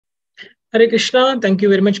Hare Krishna. Thank you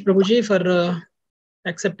very much, Prabhuji, for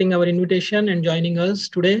accepting our invitation and joining us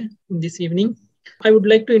today this evening. I would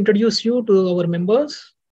like to introduce you to our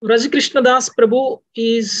members. Vraj Krishna Das Prabhu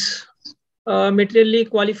is materially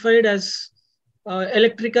qualified as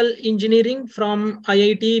electrical engineering from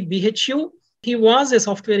IIT BHU. He was a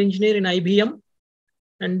software engineer in IBM.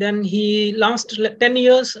 And then he last 10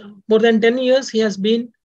 years, more than 10 years, he has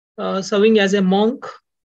been serving as a monk.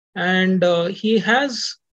 And he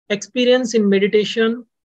has experience in meditation,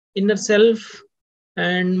 inner self,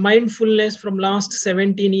 and mindfulness from last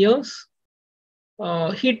 17 years.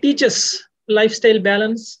 He teaches lifestyle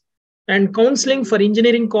balance and counseling for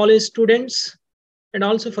engineering college students and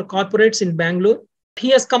also for corporates in Bangalore. He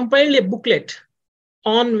has compiled a booklet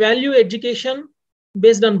on value education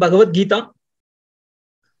based on Bhagavad Gita,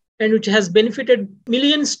 and which has benefited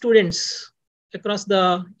million students across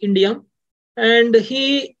the India. And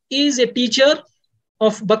he is a teacher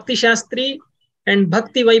of Bhakti Shastri and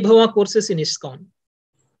Bhakti Vaibhava courses in ISKCON.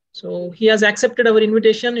 So he has accepted our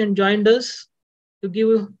invitation and joined us to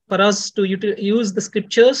give for us to use the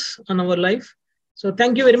scriptures on our life. So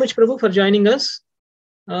thank you very much, Prabhu, for joining us.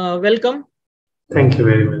 Welcome. Thank you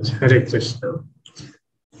very much. Hare Krishna.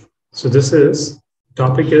 So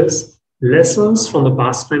topic is lessons from the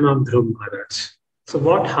pastime of Dhruva Maharaj. So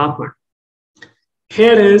what happened?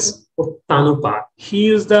 Here is Uttanupada. He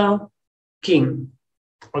is the king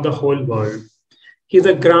of the whole world. He is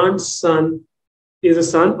the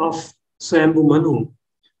son of Swayambhu Manu,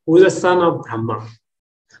 who is the son of Brahma.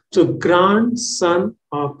 So grandson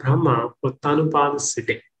of Brahma, Uttanupada is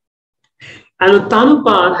sitting. And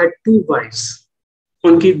Uttanupada had two wives.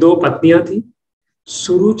 उनकी दो पत्नियां थी,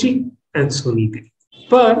 सुरुचि and Suniti.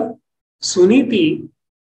 पर सुनीति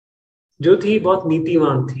जो थी बहुत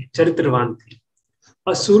नीतिवान थी, चरित्रवान थी,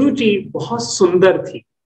 और सुरुचि बहुत सुंदर थी,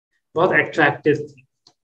 बहुत अट्रैक्टिव थी.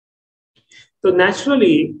 तो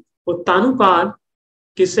नेचुरली उत्तानुपाद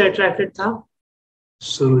किससे अट्रैक्टेड था?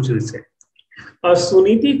 सुरुचि से. और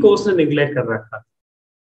सुनीति को उसने निग्लेक्ट कर रखा था.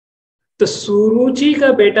 तो सुरुचि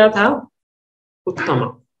का बेटा था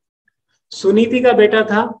उत्तमा, सुनीति का बेटा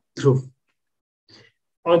था ध्रुव,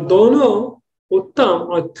 और दोनों उत्तम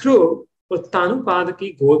और ध्रुव उत्तानुपाद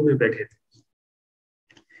की गोद में बैठे थे.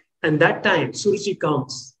 And that time Suruchi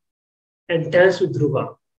comes and tells to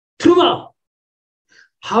Dhruva, Dhruva,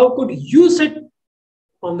 how could you sit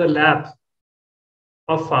on the lap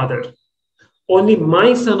of father? Only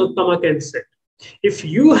my son Uttama can sit. If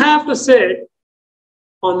you have to sit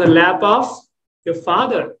on the lap of your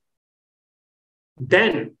father,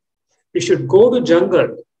 then you should go to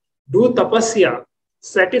jungle, do tapasya,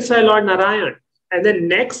 satisfy Lord Narayan, and then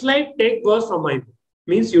next life take birth from my book.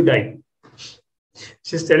 Means you die.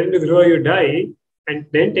 She's telling to Dhruva, you die, and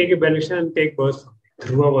then take a benediction and take birth from me.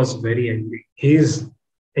 Dhruva was very angry. He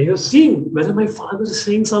was seeing whether my father is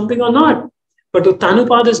saying something or not. But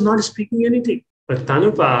Uttanupad is not speaking anything. But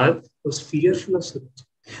Uttanupad was fearful of Suruchi.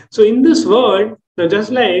 So in this world, now just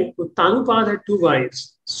like Uttanupad had two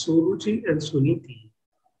wives, Suruchi and Suneethi,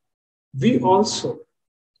 we also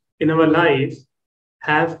in our life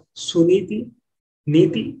have Suneethi,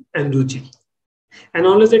 Neeti and Ruchi. And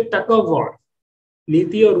always a tug of war.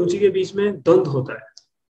 नीति और रुचि के बीच में द्वंद्व होता है.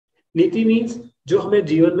 नीति means जो हमें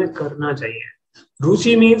जीवन में करना चाहिए,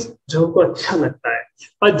 रुचि मीन्स जो हमको अच्छा लगता है,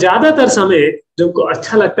 और ज्यादातर समय जो हमको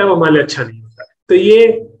अच्छा लगता है वो हमारे लिए अच्छा नहीं होता है. तो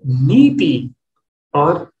ये नीति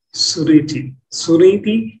और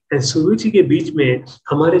सुनीति और सुरुचि के बीच में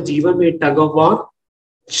हमारे जीवन में टग ऑफ वॉर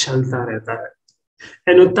चलता रहता है.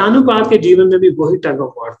 एंड उत्तानुपाद के जीवन में भी वही टग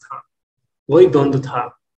ऑफ वॉर था, वही द्वंद्व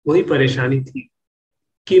था, वही परेशानी थी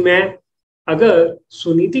कि मैं अगर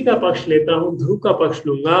सुनीति का पक्ष लेता हूं, ध्रुव का पक्ष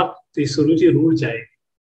लूंगा, तो ये सुरुचि रूठ जाएगी.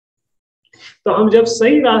 तो हम जब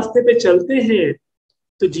सही रास्ते पे चलते हैं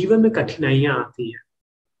तो जीवन में कठिनाइयां आती हैं,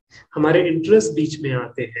 हमारे इंटरेस्ट बीच में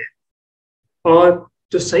आते हैं, और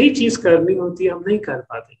जो सही चीज करनी होती है हम नहीं कर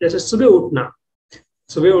पाते. जैसे सुबह उठना,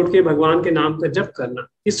 सुबह उठ के भगवान के नाम का जप करना,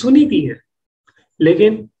 ये सुनीति है,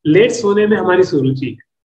 लेकिन लेट सोने में हमारी सुरुचि है,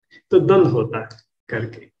 तो द्वंद होता है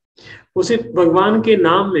करके. उसे भगवान के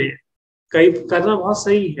नाम में कई करना बहुत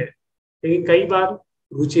सही है, लेकिन कई बार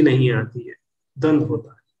रुचि नहीं आती है, द्वंद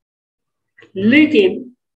होता है. लेकिन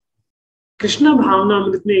कृष्ण भावना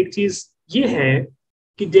अमृत में एक चीज ये है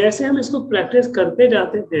कि जैसे हम इसको प्रैक्टिस करते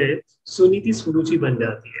जाते हैं, सुनीति सुरुचि बन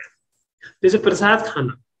जाती है. जैसे प्रसाद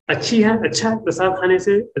खाना अच्छी है, अच्छा है, प्रसाद खाने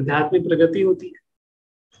से आध्यात्मिक प्रगति होती है,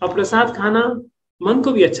 और प्रसाद खाना मन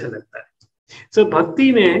को भी अच्छा लगता है. सो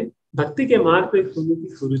भक्ति के मार्ग पर एक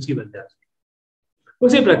सुनीति सुरुचि बन जाती है.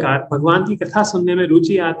 उसी प्रकार भगवान की कथा सुनने में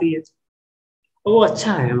रुचि आती है, और वो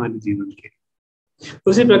अच्छा है हमारे जीवन के.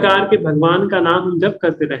 उसी प्रकार के भगवान का नाम हम जब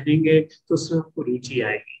करते रहेंगे तो उसमें हमको रुचि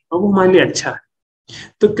आएगी और वो हमारे लिए अच्छा है।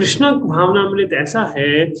 तो कृष्ण भावनामृत ऐसा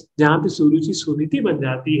है जहाँ पे सुरुचि सुनीति बन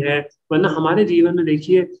जाती है। वरना हमारे जीवन में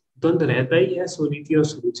देखिए द्वंद रहता ही है सुनीति और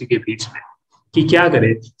सुरुचि के बीच में कि क्या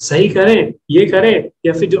करें, सही करें, ये करें,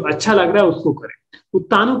 या फिर जो अच्छा लग रहा है उसको करें।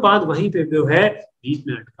 उत्तानुपाद वहीं पे जो है बीच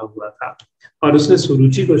में अटका हुआ था और उसने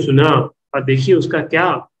सुरुचि को सुना और देखिए उसका क्या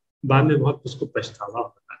बाद में बहुत उसको पछतावा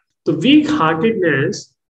होता है। तो week heartedness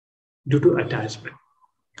due to attachment.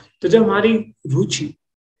 तो जब हमारी रुचि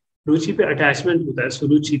रुचि पे अटैचमेंट होता है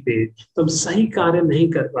सुरुचि पे, तो हम सही कार्य नहीं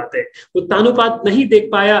कर पाते। वो तानुपात नहीं देख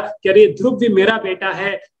पाया कि अरे ध्रुव भी मेरा बेटा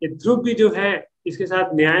है, ये ध्रुव भी जो है इसके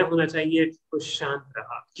साथ न्याय होना चाहिए, तो शांत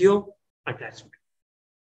रहा। क्यों? अटैचमेंट।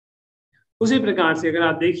 उसी प्रकार से अगर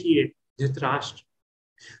आप देखिए धृतराष्ट्र,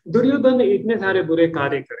 दुर्योधन ने इतने सारे बुरे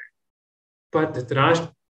कार्य करे पर धृतराष्ट्र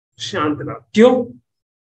शांत रहा। क्यों?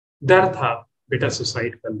 डर था बेटा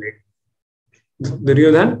सुसाइड करने का।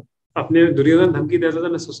 दुर्योधन धमकी देता था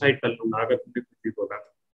मैं सुसाइड कर लूंगा अगर तुमने कुछ भी बोला।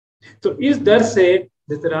 तो इस डर से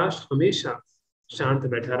धृतराष्ट्र हमेशा शांत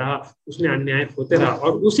बैठा रहा, उसने अन्याय होते रहा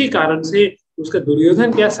और उसी कारण से उसका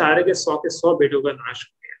दुर्योधन क्या सारे के 100 बेटों का नाश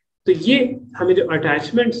हो गया। तो ये हमें जो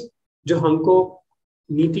अटैचमेंट्स जो हमको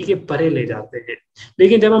नीति के परे ले जाते हैं।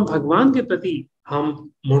 लेकिन जब हम भगवान के प्रति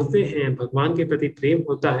हम मुड़ते हैं, भगवान के प्रति प्रेम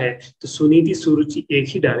होता है, तो सुनीति सुरुचि एक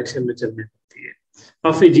ही डायरेक्शन में चलने लगती है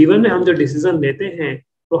और फिर जीवन में हम जो डिसीजन लेते हैं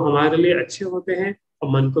वो हमारे लिए अच्छे होते हैं और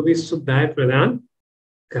मन को भी सुखदायक प्रदान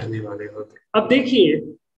करने वाले होते हैं। अब देखिए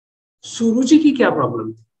सुरुचि की क्या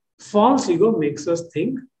प्रॉब्लम थी? False ego makes us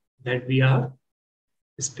think that we are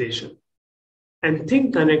special and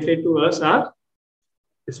thing connected to us are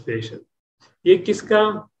special. ये किसका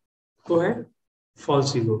को है?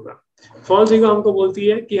 फॉल्स ईगो का। फॉल्स ईगो हमको बोलती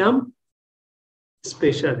है कि हम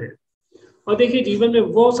स्पेशल है। और देखिए जीवन में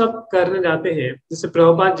वो सब करने जाते हैं, जैसे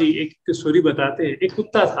प्रभुपाद जी एक स्टोरी बताते हैं। एक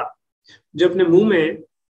कुत्ता था जो अपने मुंह में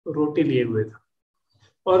रोटी लिए हुए था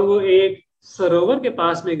और वो एक सरोवर के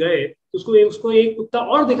पास में गए तो उसको एक कुत्ता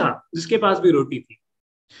और दिखा जिसके पास भी रोटी थी।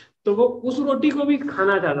 तो वो उस रोटी को भी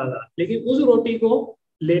खाना चाहता था, लेकिन उस रोटी को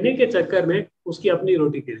लेने के चक्कर में उसकी अपनी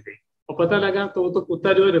रोटी गिर गई और पता लगा तो वो तो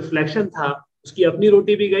कुत्ता जो रिफ्लेक्शन था, उसकी अपनी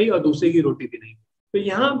रोटी भी गई और दूसरे की रोटी भी नहीं। तो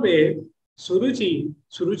यहाँ पे सुरुचि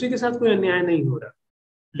सुरुचि के साथ कोई अन्याय नहीं हो रहा,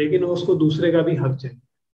 लेकिन उसको दूसरे का भी हक चाहिए।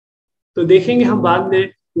 तो देखेंगे हम बाद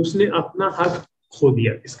में उसने अपना हक खो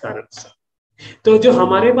दिया इस कारण से। तो जो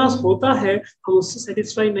हमारे पास होता है हम उससे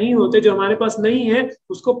सेटिस्फाई नहीं होते, जो हमारे पास नहीं है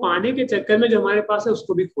उसको पाने के चक्कर में जो हमारे पास है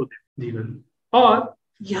उसको भी खो देते जीवन में। और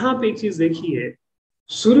यहाँ पे एक चीज देखिए,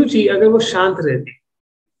 सुरुचि अगर वो शांत रहती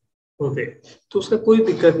होते तो उसका कोई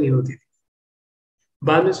दिक्कत नहीं होती थी।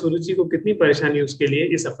 बाद में सुरुचि को कितनी परेशानी उसके लिए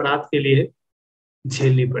इस अपराध के लिए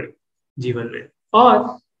झेलनी पड़ी जीवन में।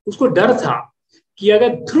 और उसको डर था कि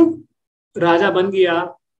अगर ध्रुव राजा बन गया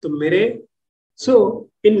तो मेरे सो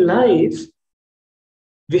in life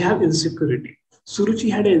we have insecurity. Suruchi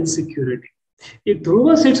had an insecurity. If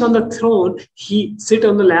Dhruva sits on the throne, he sit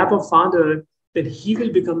on the lap of father, then he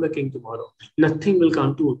will become the king tomorrow. Nothing will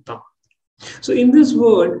come to Uttama. So in this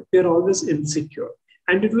world, we are always insecure.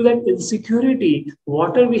 And due to that insecurity,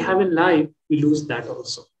 whatever we have in life, we lose that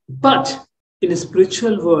also. But in a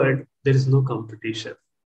spiritual world, there is no competition.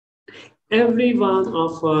 Every one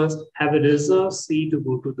of us have a reserved seat to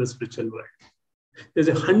go to the spiritual world. There's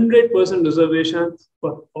 100% reservation for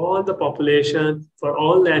all the population, for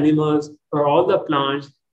all the animals, for all the plants.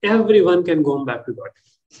 Everyone can go back to God.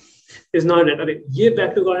 It's not that, अरे ये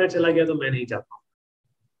back to God चला गया तो मैं नहीं जाता हूँ.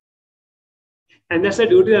 And that's the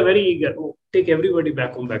duty are very eager. Oh, take everybody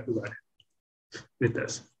back home, back to God with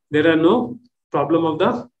us. There are no problem of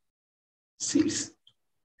the seats.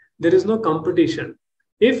 There is no competition.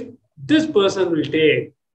 If this person will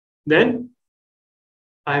take, then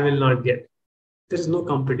I will not get. There is no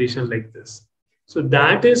competition like this. So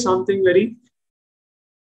that is something very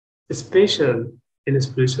special in a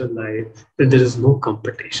spiritual life, that there is no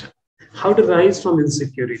competition. How to rise from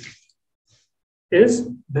insecurity is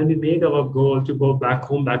when we make our goal to go back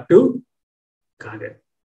home, back to Garden.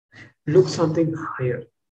 Look something higher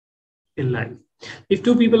in life. If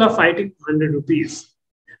two people are fighting 100 rupees,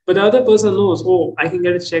 but the other person knows, oh, I can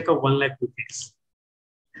get a check of 1 lakh rupees,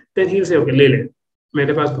 then he'll say, okay, ले ले,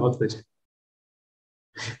 मेरे पास बहुत कुछ है.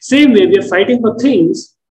 Same way, we are fighting for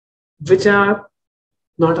things which are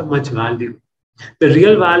not of much value. The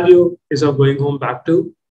real value is of going home back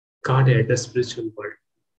to Godhead, the spiritual world.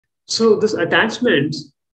 So this attachment,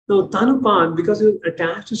 now Tanupan, because he was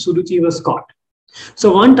attached to Suruchi, was caught.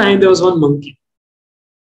 So one time there was one monkey.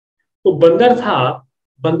 वो बंदर था.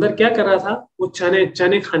 बंदर क्या कर रहा था? वो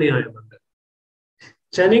चने खाने आया बंदर.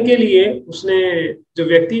 चने के लिए उसने, जो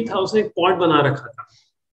व्यक्ति था उसने एक पॉट बना रखा था।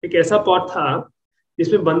 एक ऐसा पॉट था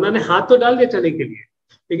जिसमें बंदा ने हाथ तो डाल दिया चने के लिए,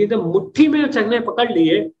 लेकिन जब मुट्ठी में चने पकड़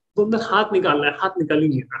लिए तो अंदर हाथ निकाल रहा है, हाथ निकल ही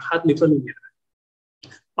नहीं रहा, हाथ निकल ही नहीं रहा,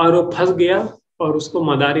 और वो फंस गया। और उसको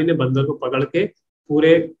मदारी ने बंदर को पकड़ के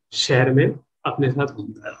पूरे शहर में अपने साथ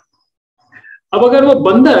घूमता रहा। अब अगर वो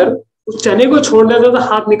बंदर उस चने को छोड़ देता तो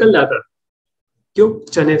हाथ निकल जाता, क्यों?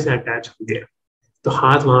 चने से अटैच हो गया, तो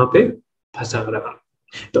हाथ वहां पे फंसा रहा।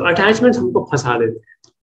 तो अटैचमेंट हमको फंसा देते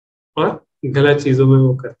हैं और गलत चीजों में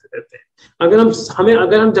वो करते रहते हैं।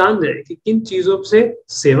 अगर हम जान जाए कि किन चीजों से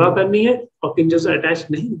सेवा करनी है और किन चीजों से अटैच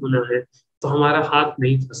नहीं होना है, तो हमारा हाथ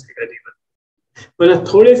नहीं फंसेगा जीवन। वरना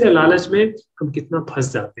थोड़े से लालच में हम कितना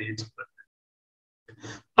फंस जाते हैं जीवन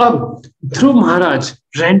में। अब ध्रुव महाराज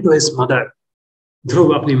ran to his mother।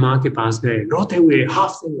 ध्रुव अपनी माँ के पास गए, रोते हुए,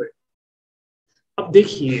 हाफते हुए। अब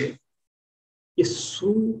देखिए, ये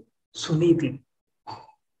सुनीति,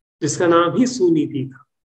 जिसका नाम ही सुनीति था,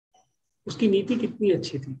 उसकी नीति कितनी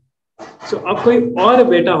अच्छी थी। तो अब कोई और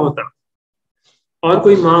बेटा होता और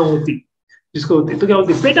कोई माँ होती जिसको होती, तो क्या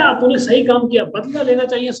होती? बेटा तूने सही काम किया, बदला लेना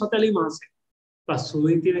चाहिए सौतेली माँ से। बस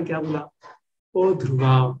सुनीति ने क्या बोला? ओ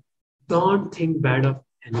Dhruva, don't think bad of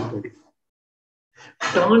anybody,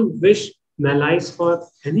 don't wish malice for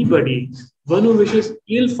anybody. One who wishes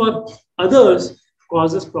ill for others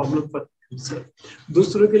causes problem for himself।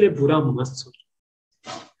 दूसरों के लिए बुरा मत सोच।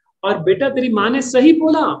 और बेटा तेरी माँ ने सही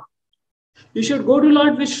बोला, you should go to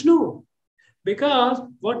Lord Vishnu, because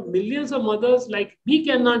what millions of mothers like me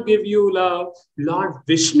cannot give you love, Lord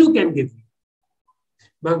Vishnu can give you।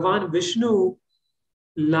 भगवान विष्णु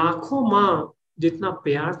लाखों माँ जितना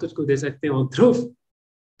प्यार तुझको दे सकते हो ध्रुव,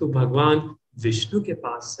 तो भगवान विष्णु के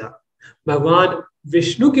पास जा, भगवान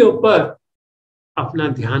विष्णु के ऊपर अपना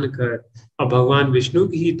ध्यान कर, और भगवान विष्णु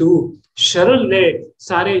की ही तू शरण ले।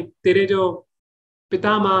 सारे तेरे जो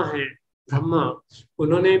पितामह हैं ब्रह्मा,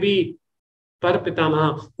 उन्होंने भी, पर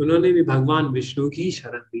पितामह, उन्होंने भी भगवान विष्णु की ही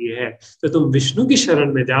शरण ली है। तो तुम विष्णु की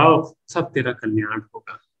शरण में जाओ, सब तेरा कल्याण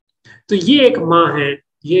होगा। तो ये एक माँ है,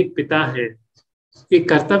 ये एक पिता है। एक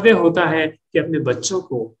कर्तव्य होता है कि अपने बच्चों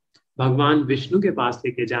को भगवान विष्णु के पास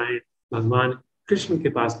लेके जाएं, भगवान कृष्ण के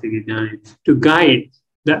पास लेके जाएं, to guide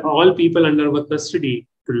the all people under our custody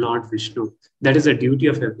to Lord Vishnu. That is the duty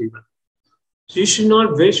of everyone. So you should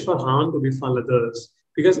not wish for harm to befall others,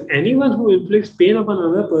 because anyone who inflicts pain upon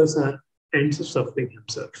another person ends up suffering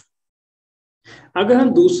himself। अगर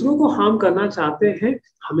हम दूसरों को harm करना चाहते हैं,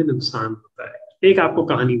 हमें नुकसान होता है। एक आपको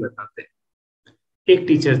कहानी बताते हैं। एक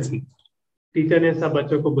टीचर थी, टीचर ने सब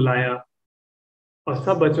बच्चों को बुलाया और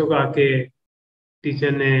सब बच्चों को आके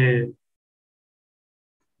टीचर ने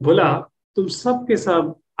बोला, तुम सब के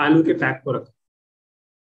सब आलू के पैक को रखो,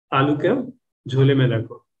 आलू के झोले में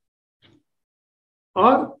रखो,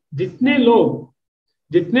 और जितने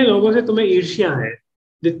लोगों से तुम्हें ईर्ष्या है,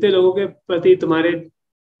 जितने लोगों के प्रति तुम्हारे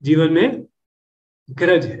जीवन में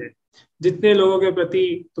ग्रज है, जितने लोगों के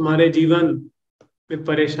प्रति तुम्हारे जीवन में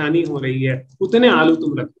परेशानी हो रही है, उतने आलू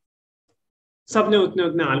तुम रखो। सबने उतने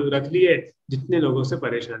उतने आलू रख लिए जितने लोगों से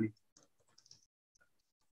परेशानी।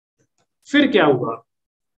 फिर क्या हुआ?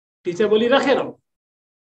 टीचर बोली रखे रहो।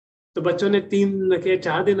 तो बच्चों ने 3 रखे,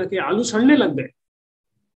 4 दिन रखे, आलू सड़ने लग गए।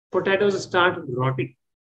 Potatoes start rotting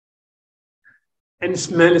and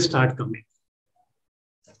smell start coming।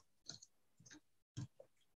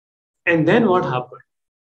 And then what happened?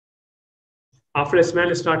 After a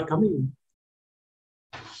smell start coming,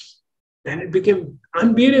 then it became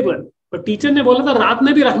unbearable। पर टीचर ने बोला था रात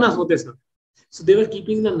में भी रखना सोते समय, so they were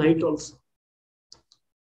keeping the night also।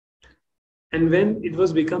 And when it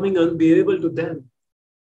was becoming unbearable to them,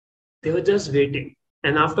 they were just waiting।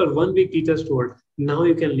 And after 1 week, teachers told, now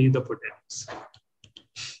you can leave the potatoes।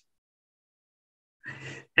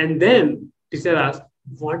 And then teacher asked,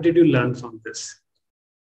 what did you learn from this?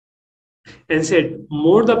 And said,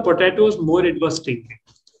 more the potatoes, more it was stinking।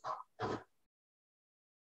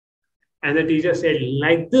 And the teacher said,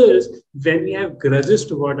 like this, when we have grudges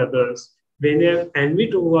toward others, when we have envy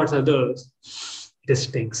towards others, it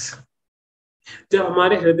stinks। जब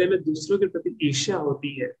हमारे हृदय में दूसरों के प्रति ईर्ष्या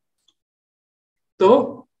होती है,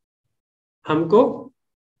 तो हमको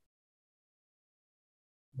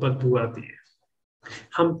बदबू आती है,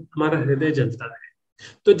 हमारा हृदय जलता है।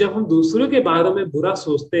 तो जब हम दूसरों के बारे में बुरा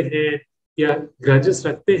सोचते हैं या ग्रजेस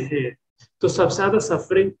रखते हैं, तो सबसे ज्यादा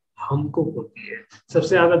सफरिंग हमको होती है, सबसे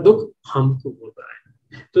ज्यादा दुख हमको होता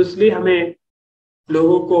है। तो इसलिए हमें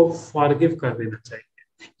लोगों को फॉरगिव कर देना चाहिए।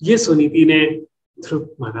 ये सुनीति ने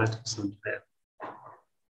ध्रुव महाराज को समझाया।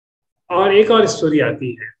 और एक और स्टोरी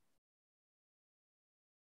आती है।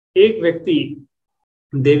 एक व्यक्ति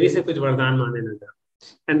देवी से कुछ वरदान मांगने लगा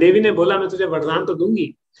एंड देवी ने बोला मैं तुझे वरदान तो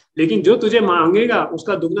दूंगी, लेकिन जो तुझे मांगेगा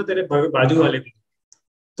उसका दुगना तेरे बाजू वाले को।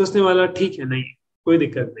 तो उसने बोला ठीक है, नहीं कोई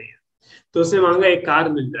दिक्कत नहीं है। तो उसने मांगा एक कार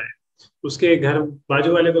मिल जाए, उसके घर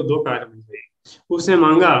बाजू वाले को 2 कार मिल गई। उसने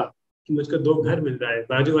मांगा कि मुझको 2 घर मिल जाए,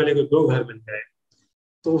 बाजू वाले को 2 घर मिल जाए।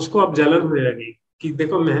 तो उसको अब जलन होने लगी कि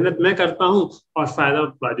देखो मेहनत मैं करता हूँ और फायदा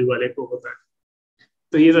बाजू वाले को होता है,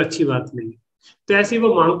 तो ये तो अच्छी बात नहीं है। तो ऐसे ही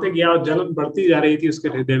वो मांगते गया और जलन बढ़ती जा रही थी उसके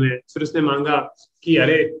हृदय में। फिर उसने मांगा कि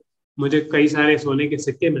अरे मुझे कई सारे सोने के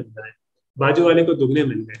सिक्के मिल जाए, बाजू वाले को दुगने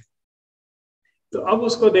मिल गए। तो अब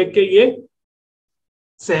उसको देख के ये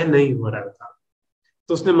सहन नहीं हो रहा था,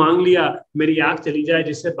 तो उसने मांग लिया मेरी आंख चली जाए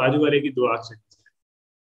जिससे बाजू वाले की 2 आंख चली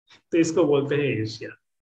जाए। तो इसको बोलते हैं ईर्ष्या।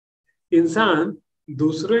 इंसान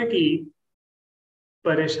दूसरे की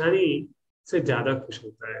परेशानी से ज्यादा खुश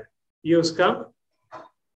होता है, ये उसका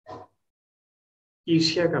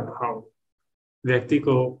ईर्ष्या का भाव व्यक्ति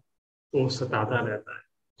को वो सताता रहता है।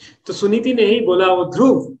 तो सुनीति ने ही बोला वो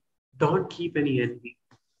ध्रुव, don't keep any N V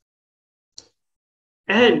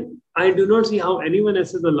and I do not see how anyone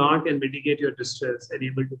else the Lord can mitigate your distress and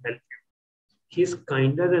able to help you. He is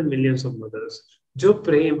kinder then millions of mother's. जो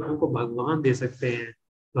प्रेम हमको भगवान दे सकते हैं,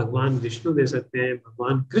 भगवान विष्णु दे सकते हैं,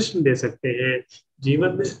 भगवान कृष्ण दे सकते हैं,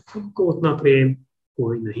 जीवन में हमको उतना प्रेम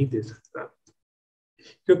कोई नहीं दे सकता।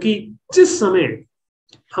 क्योंकि जिस समय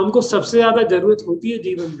हमको सबसे ज्यादा जरूरत होती है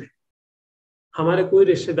जीवन में, हमारे कोई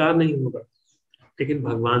रिश्तेदार नहीं होगा, लेकिन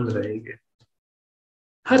भगवान रहेंगे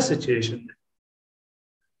हर सिचुएशन में।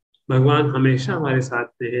 भगवान हमेशा हमारे साथ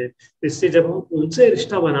में है। इससे जब हम उनसे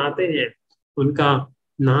रिश्ता बनाते हैं, उनका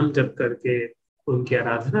नाम जप करके, उनकी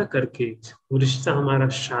आराधना करके, वो रिश्ता हमारा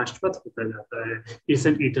शाश्वत होता जाता है। It's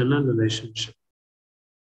an eternal relationship.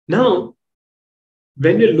 Now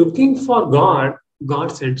when you are looking for God, God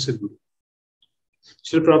sends अ गुरु।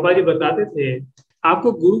 श्री प्रभुपाद जी बताते थे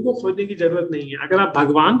आपको गुरु को खोजने की जरूरत नहीं है। अगर आप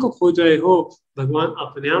भगवान को खोज रहे हो, भगवान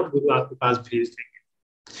अपने आप गुरु आपके पास भेज देंगे।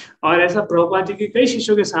 और ऐसा प्रभुपाद जी के कई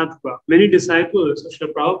शिष्यों के साथ हुआ। Many disciples of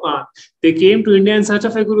Shri Prabhupada, they came to India in search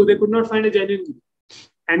of a guru. They could not find a genuine guru.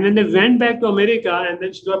 And when they went back to America and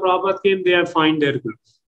then Srila Prabhupada came, they have found their guru.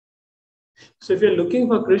 So if you're looking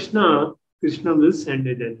for Krishna, Krishna will send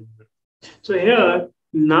a genuine guru. So here,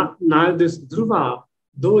 now this Dhruva,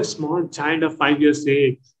 though a small child of 5 years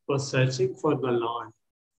age, was searching for the Lord.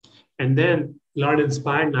 And then Lord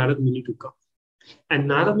inspired Narad Muni to come. And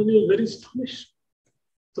Narad Muni was very astonished.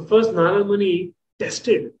 So first Narad Muni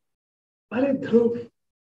tested. अरे ध्रुव,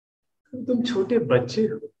 तुम छोटे बच्चे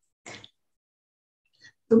हो,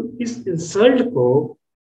 तुम इस insult को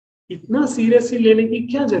इतना seriously लेने की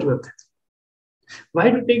क्या जरूरत है? Why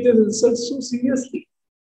to take this insult so seriously?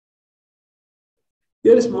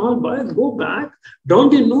 You're a small boy, go back.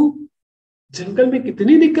 Don't you know जंगल में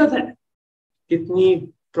कितनी दिक्कत है, कितनी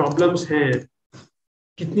प्रॉब्लम्स हैं,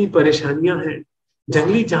 कितनी परेशानियां हैं,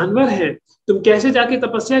 जंगली जानवर हैं। तुम कैसे जाके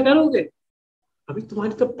तपस्या करोगे? अभी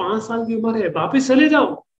तुम्हारी तो 5 साल की उम्र है, वापस चले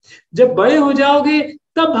जाओ। जब बड़े हो जाओगे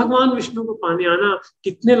तब भगवान विष्णु को पाने आना।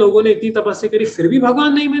 कितने लोगों ने इतनी तपस्या करी फिर भी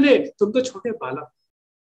भगवान नहीं मिले, तुम तो छोटे बालक।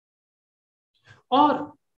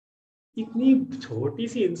 और इतनी छोटी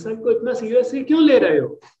सी इंसान को इतना सीरियसली क्यों ले रहे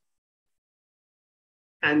हो?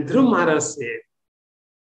 एंड ध्रुव महाराज से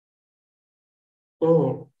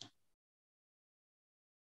oh,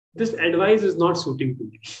 this advice is not suiting to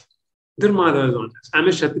me. Dhruva Maharaja is honest. I'm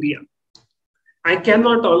a Kshatriya. I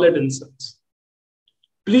cannot tolerate insults.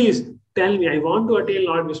 Please tell me, I want to attain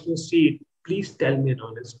Lord Vishnu's feet. Please tell me an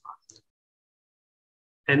honest path.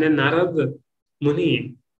 And then Narad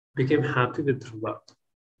Muni became happy with Dhruva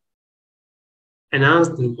and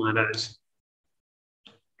asked Dhruva Maharaj.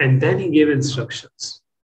 And then he gave instructions.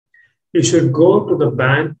 You should go to the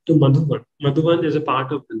bank to Madhuban. Madhuban is a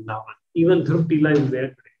part of Vrindavan. Even Dhruv Tila is there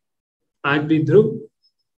today. आज भी ध्रुव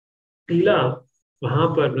टीला वहां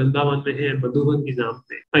पर वृंदावन में है, मधुबन की नाम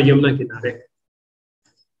पे, यमुना किनारे है।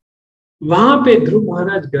 वहां पे ध्रुव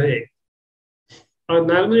महाराज गए और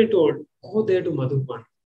Narad told go there to Madhuban,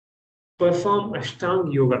 perform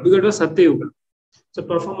Ashtanga yoga, because it was सत्य योगा। सो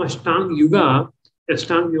perform Ashtanga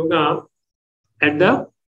yoga at the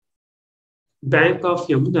bank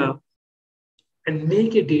of Yamuna and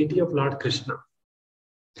make a deity of Lord Krishna.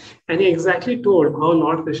 And he exactly told how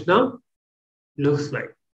Lord Krishna looks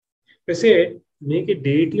like. They say, make a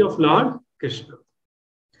deity of Lord Krishna.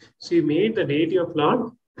 So he made the deity of Lord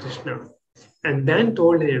Krishna and then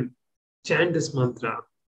told him, chant this mantra.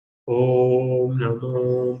 Om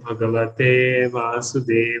Namo Bhagavate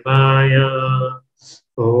Vasudevaya.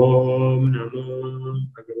 Om Namo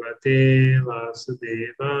Bhagavate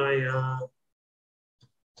Vasudevaya.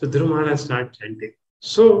 So Dhruva Maharaj started chanting.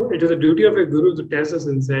 So it is the duty of a guru to test the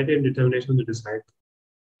sincerity and determination of the disciple.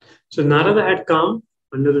 So Narada had come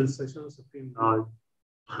under the instruction of Supreme Lord.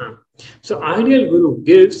 So ideal Guru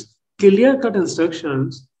gives clear-cut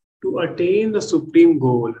instructions to attain the supreme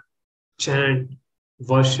goal. Chant,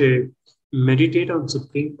 worship, meditate on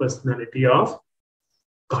Supreme Personality of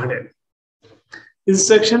Godhead.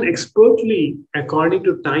 Instruction expertly according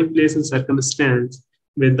to time, place, and circumstance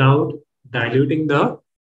without diluting the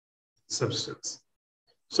substance.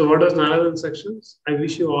 So what was Narada's instructions? I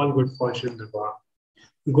wish you all good fortune, Dhruva.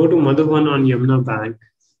 Go to Madhuban on Yamuna bank.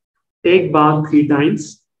 Take bath 3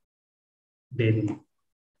 times daily.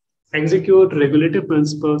 Execute regulative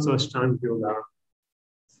principles of Ashtanga Yoga.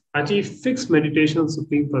 Achieve fixed meditation on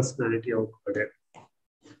Supreme Personality of Godhead.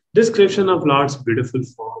 Description of Lord's beautiful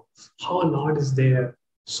form. How Lord is there.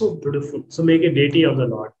 So beautiful. So make a deity of the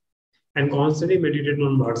Lord and constantly meditate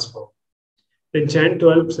on Lord's form. Then chant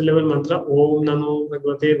 12 syllable mantra Om Namo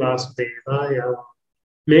Bhagavate Vasudevaya.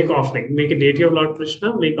 Make offering. Make a deity of Lord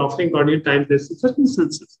Krishna. Make offering according to time, place,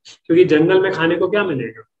 circumstances. क्योंकि जंगल में खाने को क्या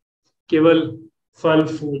मिलेगा? केवल फल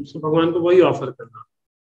फूल. So भगवान को वही ऑफर करना.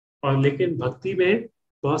 और लेकिन भक्ति में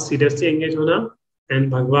बहुत सीरियसली एंगेज होना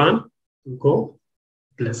एंड भगवान उनको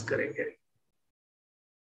ब्लेस करेंगे.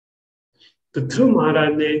 तो ध्रुव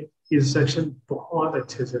महाराज ने इंस्ट्रक्शन बहुत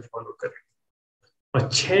अच्छे से फॉलो करे और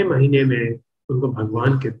 6 महीने में उनको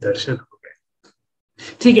भगवान के दर्शन हो गए.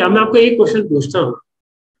 ठीक है, अब मैं आपको एक क्वेश्चन पूछता हूं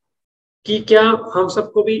कि क्या हम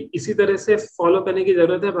सबको भी इसी तरह से फॉलो करने की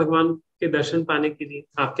जरूरत है भगवान के दर्शन पाने के लिए?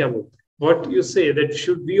 आप क्या बोलते हैं? What you say that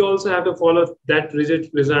should we also have to follow that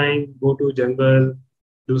rigid design, go to jungle,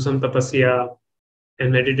 do some tapasya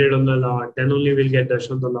and meditate on the Lord, then only we'll get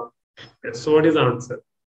darshan of the Lord? Yes. So what is the answer?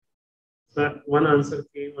 One answer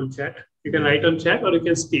came on chat. You can write on chat or you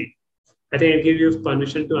can speak. I think I give you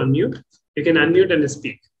permission to unmute. You can unmute and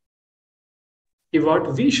speak.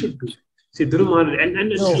 What we should do. See, Dhruva Maharaja,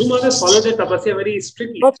 and Dhruva Maharaja followed the tapasya very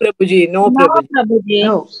strictly. No, Prabhuji. No,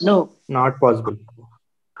 Prabhuji. No. Not possible.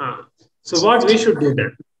 So what we should do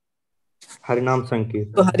then? Harinam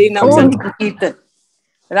Sankirtan. So Harinam Sankirtan.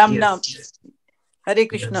 Ram Nam. Hare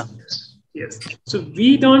Krishna. Yes. So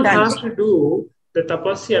we don't have to do the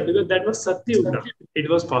tapasya because that was Satyuga. It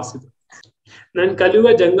was possible. Then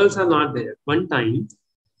Kali-yuga jungles are not there. One time,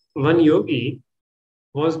 one yogi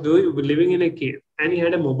was living in a cave and he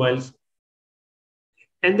had a mobile phone.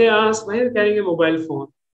 And they asked, why are you carrying a mobile phone?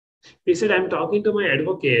 He said, I'm talking to my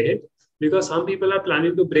advocate because some people are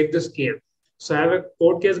planning to break this cave. So I have a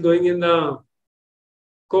court case going in the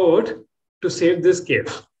court to save this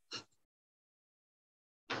cave.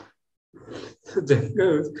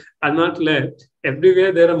 Jungles are not left.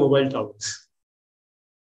 Everywhere there are mobile towers.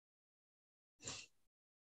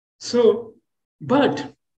 So,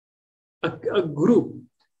 but a guru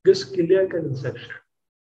gives clear instruction.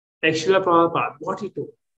 Like Srila Prabhupada, what he told.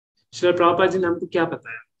 Srila Prabhupada ji ने हमको क्या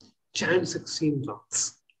बताया? Chant 16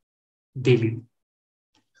 rounds daily.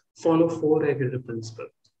 Follow 4 regular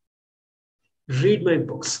principles. Read my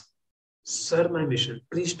books. Serve my mission.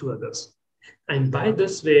 Preach to others. And by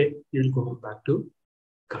this way, you'll go back to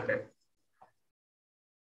Godhead.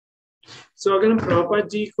 So अगर हम प्रभुपाद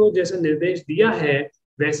जी को जैसा निर्देश दिया है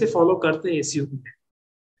वैसे फॉलो करते हैं इस युग में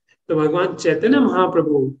तो भगवान चैतन्य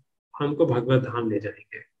महाप्रभु हमको भगवत धाम ले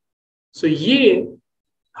जाएंगे. सो ये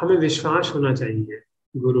हमें विश्वास होना चाहिए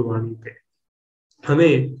गुरुवाणी पे.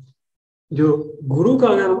 हमें जो गुरु का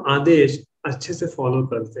अगर हम आदेश अच्छे से फॉलो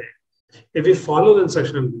करते हैं, if we follow the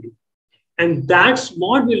instruction of Guru, and that's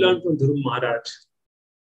what we learned from Dhruva Maharaj,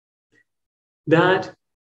 that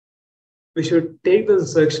we should take the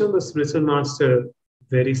instruction of the spiritual master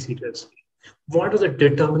very seriously. What was the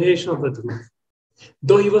determination of the Dhruva?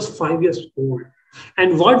 Though he was 5 years old.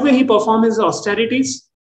 And what way he performed his austerities?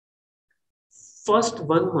 First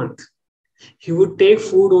 1 month, he would take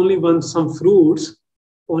food only once, some fruits,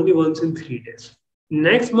 only once in 3 days.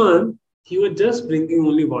 Next month, he was just drinking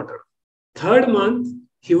only water. Third month,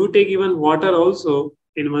 he would take even water also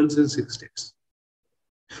in once in 6 days.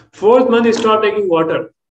 Fourth month, he stopped taking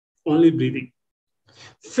water, only breathing.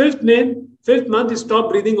 Fifth month, he stopped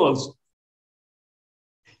breathing also.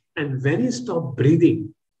 And when he stopped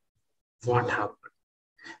breathing, what happened?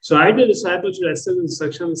 So ideal disciples should accept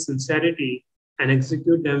instruction with sincerity and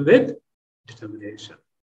execute them with determination.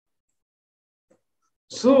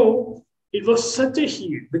 So it was such a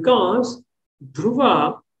heat because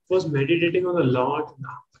Dhruva was meditating on the Lord.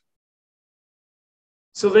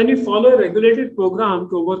 So when you follow a regulated program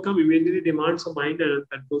to overcome imaginary demands of mind and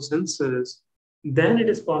uncontrolled senses, then it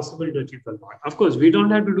is possible to achieve the Lord. Of course, we don't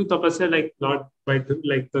have to do tapasya like Lord, like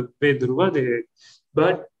the way Dhruva did,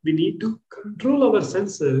 but we need to control our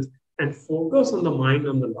senses and focus on the mind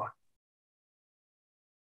on the Lord.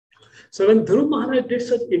 So when Dhruva Maharaj did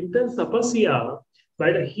such intense tapasya,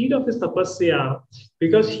 by the heat of his tapasya,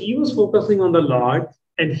 because he was focusing on the Lord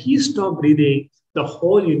and he stopped breathing, the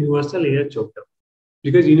whole universal air choked up.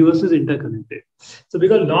 Because universe is interconnected. So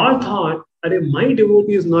because Lord thought, my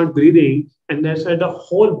devotee is not breathing, and that's why the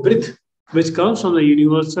whole breath which comes from the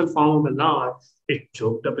universal form of the Lord, it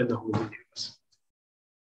choked up in the whole universe.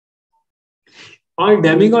 All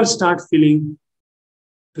demigods start feeling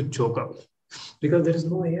to choke up because there is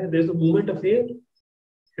no air, there is a movement of air,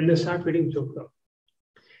 and they start feeling choked up.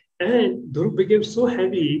 And Dhruva became so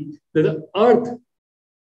heavy that the earth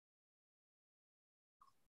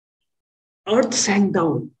sank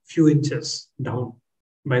down few inches down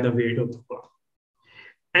by the weight of Dhruva.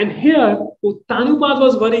 And here, Uttanupad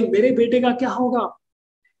was worrying, mere bete ka kya hoga?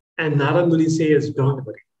 And Narad Muni says, don't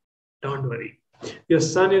worry. Your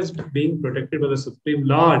son is being protected by the Supreme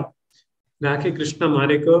Lord. Rakhe Krishna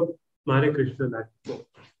mare ko, mare Krishna lakhe.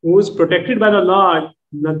 Who is protected by the Lord,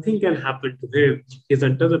 nothing can happen to him. He is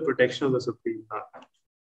under the protection of the Supreme Lord.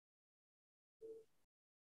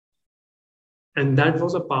 And that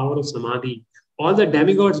was the power of Samadhi. All the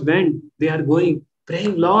demigods went, they are going,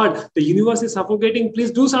 praying, Lord, the universe is suffocating,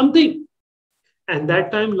 please do something. And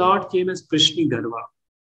that time Lord came as Prishni Garva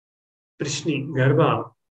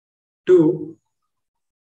to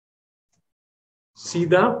see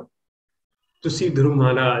Dhruva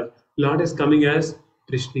Maharaj. Lord is coming as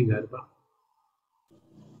Prishni Garva.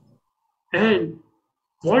 And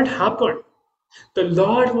what happened? The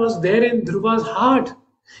Lord was there in Dhruva's heart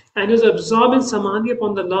and was absorbed in Samadhi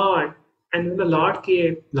upon the Lord. And when the Lord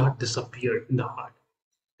came, Lord disappeared in the heart.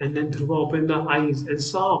 And then Dhruva opened the eyes and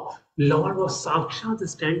saw Lord was Sakshat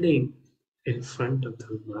standing in front of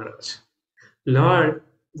Dhruva Maharaj. Lord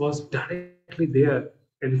was directly there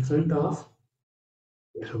in front of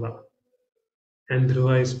Dhruva. And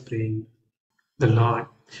Dhruva is praying the Lord.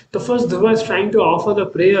 The first Dhruva is trying to offer the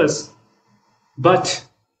prayers, but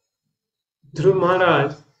Dhruva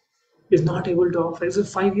Maharaj is not able to offer. He's a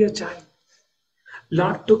 5-year child.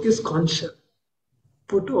 Lord took his conscience,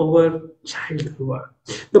 put over child Dhruva.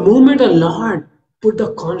 The moment the Lord put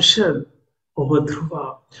the conscience over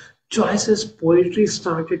Dhruva, choices poetry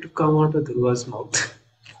started to come out of Dhruva's mouth.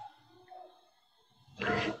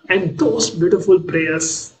 And those beautiful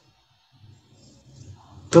prayers,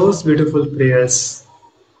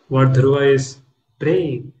 what Dhruva is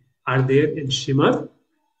praying, are there in Srimad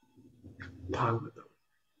Bhagavatam.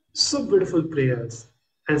 So beautiful prayers.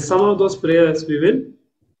 And some of those prayers we will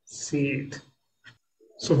see it.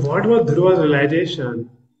 So what was Dhruva's realization?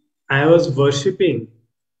 I was worshipping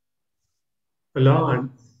Lord.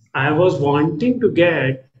 I was wanting to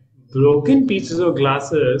get broken pieces of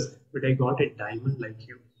glasses, but I got a diamond like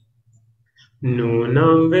you.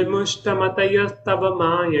 Nunam vimushtamatayastava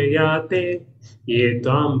mayayate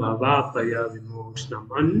yetam bhavapaya vimokshnam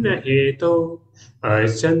annaheto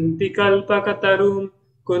archanti kalpakatarum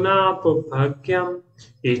kunapu bhagyam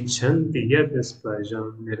icchanti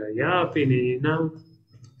yadasparjam nirayapinena.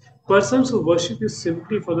 Persons who worship you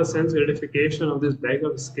simply for the sense gratification of this bag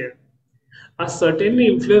of skin are certainly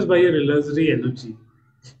influenced by your illusory energy.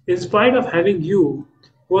 In spite of having you,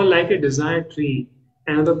 who are like a desired tree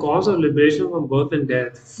and are the cause of liberation from birth and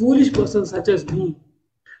death, foolish persons such as me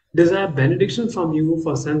desire benediction from you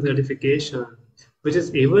for sense gratification, which is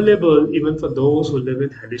available even for those who live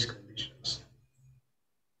in hellish conditions.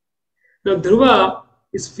 Now Dhruva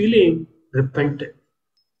is feeling repentant.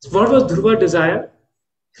 What was Dhruva's desire?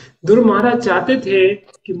 ध्रुव महाराज चाहते थे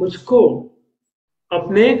कि मुझको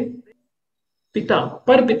अपने पिता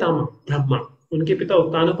पर पितामह ब्रह्मा, उनके पिता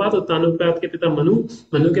उत्तानोपाद के पिता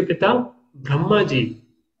मनु के पिता ब्रह्मा जी,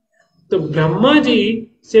 तो ब्रह्मा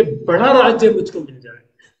जी से बड़ा राज्य मुझको मिल जाए.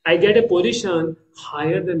 I get a position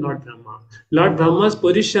higher than Lord Brahma. Lord Brahma's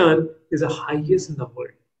position is the highest in the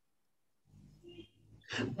world.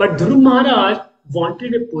 But Dhruva Maharaj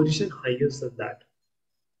wanted a position higher than that.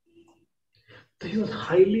 So he was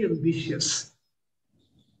highly ambitious.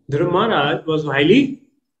 Dhruva Maharaj was highly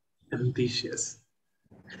ambitious.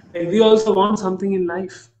 And we also want something in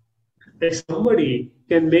life. Like somebody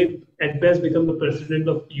can at best become the president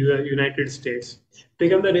of United States,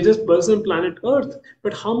 become the richest person on planet Earth.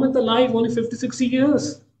 But how much the life? Only 50, 60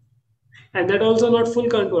 years. And that also not full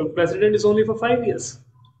control. President is only for 5 years.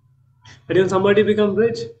 But when somebody becomes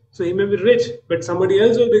rich, so he may be rich, but somebody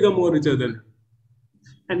else will become more richer than him.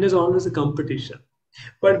 And there's always a competition.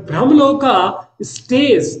 But Brahmaloka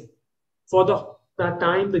stays for the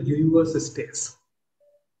time the universe stays.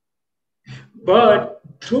 But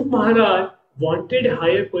Dhruva Maharaj wanted a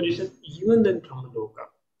higher position even than Brahmaloka.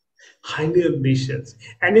 Highly ambitious.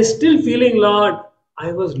 And is still feeling, Lord,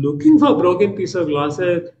 I was looking for a broken piece of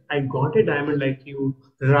glasses. I got a diamond like you.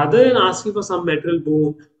 Rather than asking for some material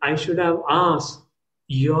boon, I should have asked,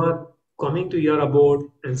 you're coming to your abode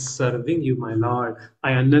and serving you, my lord.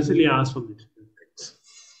 I unnecessarily asked for material things.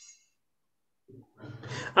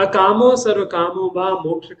 Akamo sarvakamo va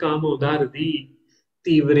moksha kamo dharadi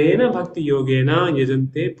tivrena bhakti yogena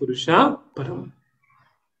yajante purusha param.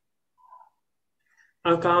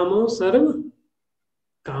 अकामो सर्व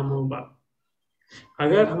कामो बा।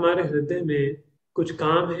 अगर हमारे हृदय में कुछ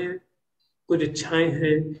काम है, कुछ इच्छाएं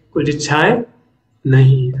हैं, कुछ इच्छाएं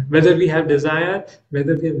नहीं है, whether we have desire,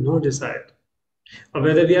 whether we have no desire, or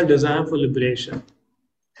whether we have desire for liberation,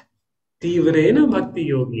 तीव्रेन भक्ति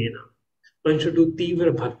योगेन, one should do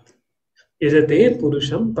तीव्र भक्ति, यजते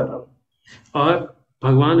पुरुषम परम, और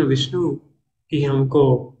भगवान विष्णु की हमको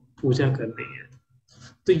पूजा करनी है।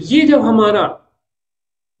 तो ये जब हमारा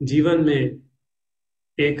जीवन में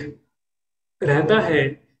एक रहता है,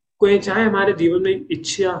 कोई चाहे हमारे जीवन में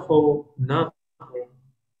इच्छा हो ना हो,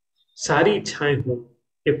 सारी इच्छाएं हो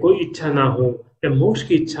या कोई इच्छा ना हो या मोक्ष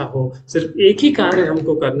की इच्छा हो, सिर्फ एक ही कार्य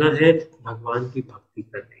हमको करना है, भगवान की भक्ति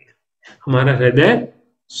करनी है। हमारा हृदय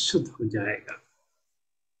शुद्ध हो जाएगा।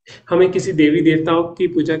 हमें किसी देवी देवताओं की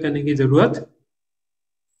पूजा करने की जरूरत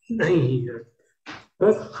नहीं है,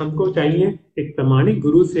 बस हमको चाहिए एक प्रामाणिक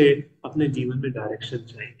गुरु से अपने जीवन में डायरेक्शन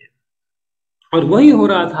चाहिए। और वही हो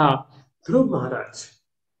रहा था। ध्रुव महाराज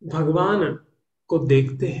भगवान को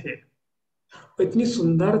देखते हैं और इतनी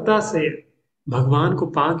सुंदरता से भगवान को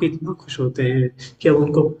पाके इतना खुश होते हैं कि अब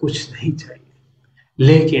उनको कुछ नहीं चाहिए।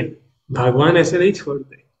 लेकिन भगवान ऐसे नहीं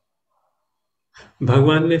छोड़ते।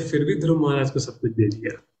 भगवान ने फिर भी ध्रुव महाराज को सब कुछ दे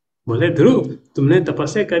दिया। बोले, ध्रुव, तुमने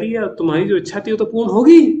तपस्या करी है, तुम्हारी जो इच्छा थी वो तो पूर्ण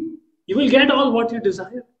होगी। You will get all what you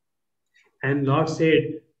desire. And Lord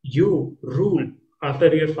said, you rule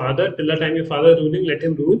after your father, till the time your father ruling, let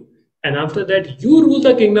him rule. And after that, you rule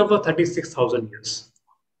the kingdom for 36,000 years.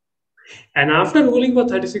 And after ruling for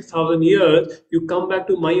 36,000 years, you come back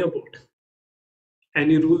to my abode.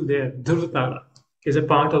 And you rule there. Dhruvatara is a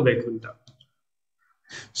part of Vaikuntha.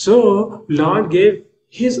 So, Lord gave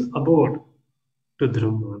his abode to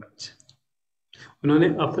Dhruva Maharaj. उन्होंने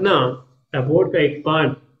अपना abode का एक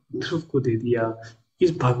part ध्रुव को दे दिया।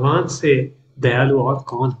 इस भगवान से दयालु और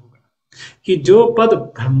कौन होगा कि जो पद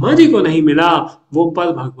ब्रह्मा जी को नहीं मिला वो पद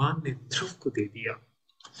भगवान ने ध्रुव को दे दिया।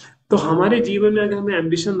 तो हमारे जीवन में अगर हमें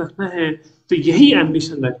एम्बिशन रखना है तो यही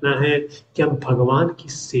एम्बिशन रखना है कि हम भगवान की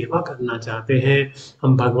सेवा करना चाहते हैं,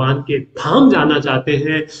 हम भगवान के धाम जाना चाहते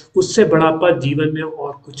हैं। उससे बड़ा पद जीवन में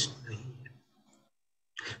और कुछ नहीं है।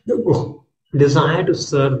 Desire to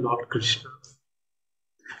serve Lord Krishna,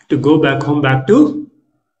 to go back home, back to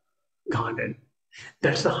garden.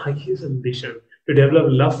 That's the highest ambition, to develop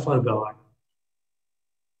love for God.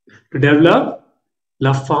 To develop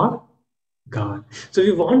love for God. So if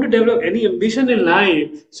you want to develop any ambition in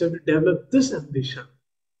life, so you have to develop this ambition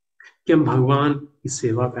कि हम भगवान की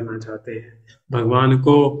सेवा करना चाहते हैं, भगवान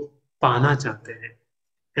को पाना चाहते हैं।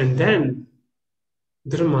 And then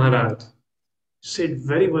Dhruva Maharaj said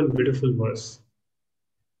very one beautiful verse.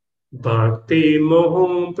 Bhakti moho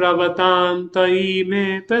pravatantai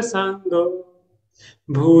me prasango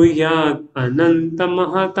bhuyat ananta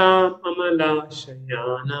mahatam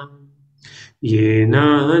amalashayana yena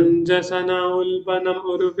anjasana ulpanam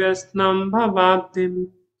urvyasnam bhavabdim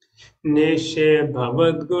neshe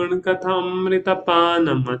bhavad gun katham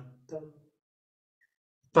ritapanamatta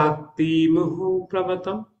bhakti moho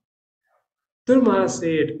pravatam. Dhruva Maharaj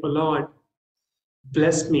said, O Lord,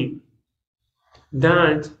 bless me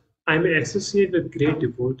that I may associate with great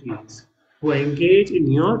devotees who engage in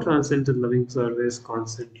your transcendental loving service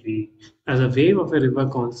constantly, as a wave of a river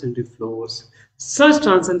constantly flows. Such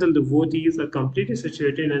transcendental devotees are completely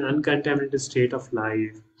situated in an uncontaminated state of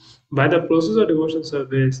life. By the process of devotional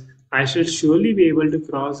service, I shall surely be able to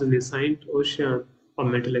cross the assigned ocean of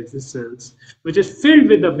mental existence, which is filled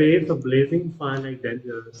with the waves of blazing fire like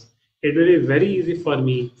dangers. It will be very easy for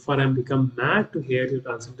me, for I am become mad to hear your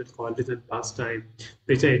transcendental qualities and pastime,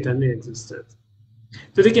 which are eternally existent.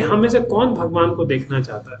 तो देखिए, हम में से कौन भगवान को देखना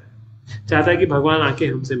चाहता है कि भगवान आके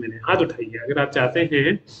हमसे मिले? हाथ उठाइए अगर आप चाहते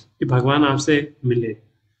हैं कि भगवान आपसे मिले।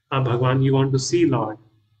 आप भगवान, you want to C Lord,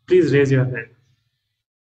 please raise your hand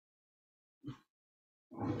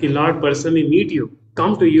कि Lord personally meet you,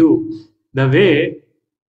 come to you the way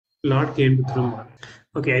Lord came to Dhruv Maharaj.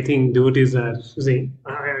 Okay, I think devotees are saying,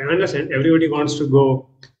 I understand everybody wants to go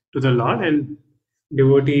to the Lord, and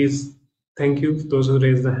devotees, thank you those who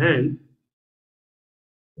raise the hand.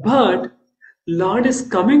 But Lord is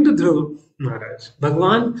coming to Dhruva Maharaj.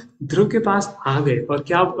 भगवान ध्रुव के पास आ गए और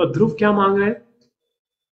क्या ध्रुव क्या मांग रहे?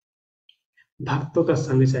 भक्तों का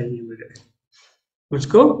संग चाहिए मुझे,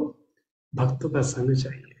 मुझको भक्तों का संग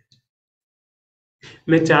चाहिए।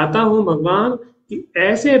 मैं चाहता हूं भगवान कि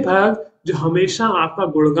ऐसे भक्त जो हमेशा आपका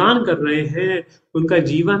गुणगान कर रहे हैं, उनका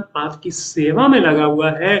जीवन आपकी सेवा में लगा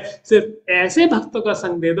हुआ है, सिर्फ ऐसे भक्तों का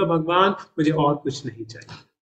संग दे दो भगवान, मुझे और कुछ नहीं चाहिए।